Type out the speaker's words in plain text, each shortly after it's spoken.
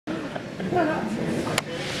I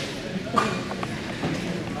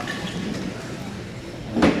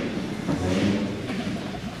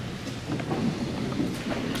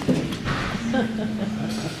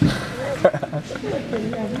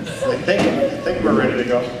think we're ready to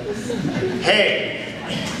go. Hey,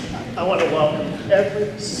 I want to welcome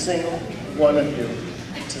every single one of you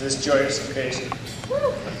to this joyous occasion.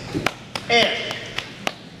 And,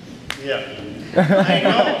 yeah, I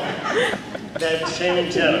know that Shane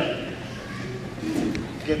and Jenna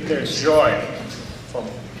get their joy from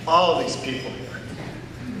all of these people here,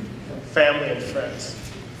 family and friends.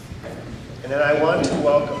 And then I want to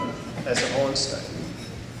welcome, as a Hohenstein,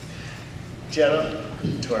 Jenna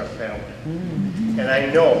to our family. And I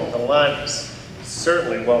know the Lonnies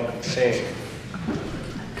certainly welcome Shane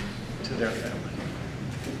to their family.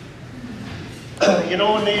 You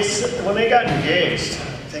know, when they got engaged, I'm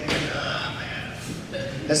thinking, oh man,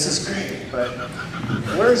 this is great, but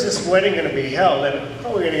where's this wedding going to be held? And how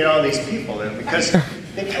are we going to get all these people there? Because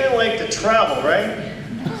they kind of like to travel, right?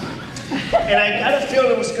 And I got a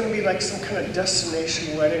feeling it was going to be like some kind of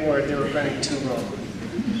destination wedding where they were going to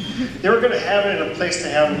they were going to have it in a place to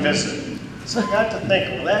have them visit. So I got to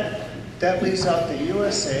think, well, that leaves out the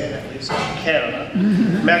USA, and that leaves out Canada,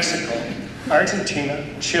 Mexico, Argentina,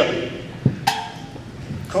 Chile,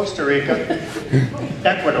 Costa Rica,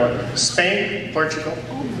 Ecuador, Spain, Portugal,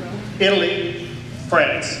 Italy,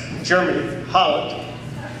 France, Germany, Holland,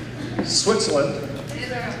 Switzerland,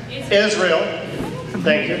 Israel,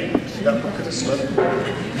 thank you, that one could have slipped,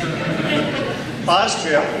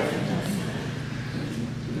 Austria,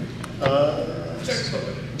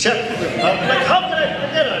 Czech, like how could I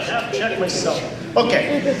forget it? I have to check myself. Okay,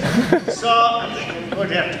 so, go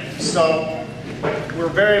ahead. So, we're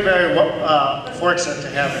very, very fortunate to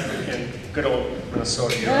have it in good old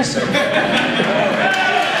Minnesota, USA.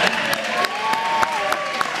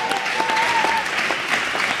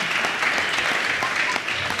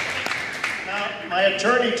 Now, my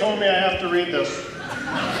attorney told me I have to read this.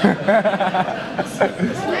 I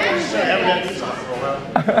haven't had these on for a while.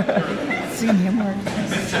 I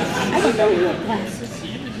don't know your glasses.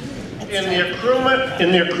 In the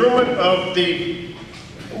accruement of the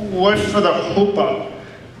wood for the hoopah,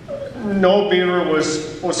 no beaver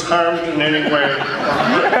was harmed in any way.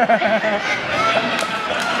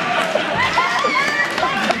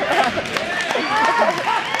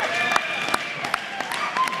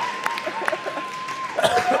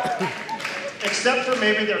 Except for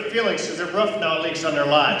maybe their feelings, because their roof now leaks on their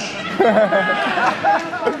lodge.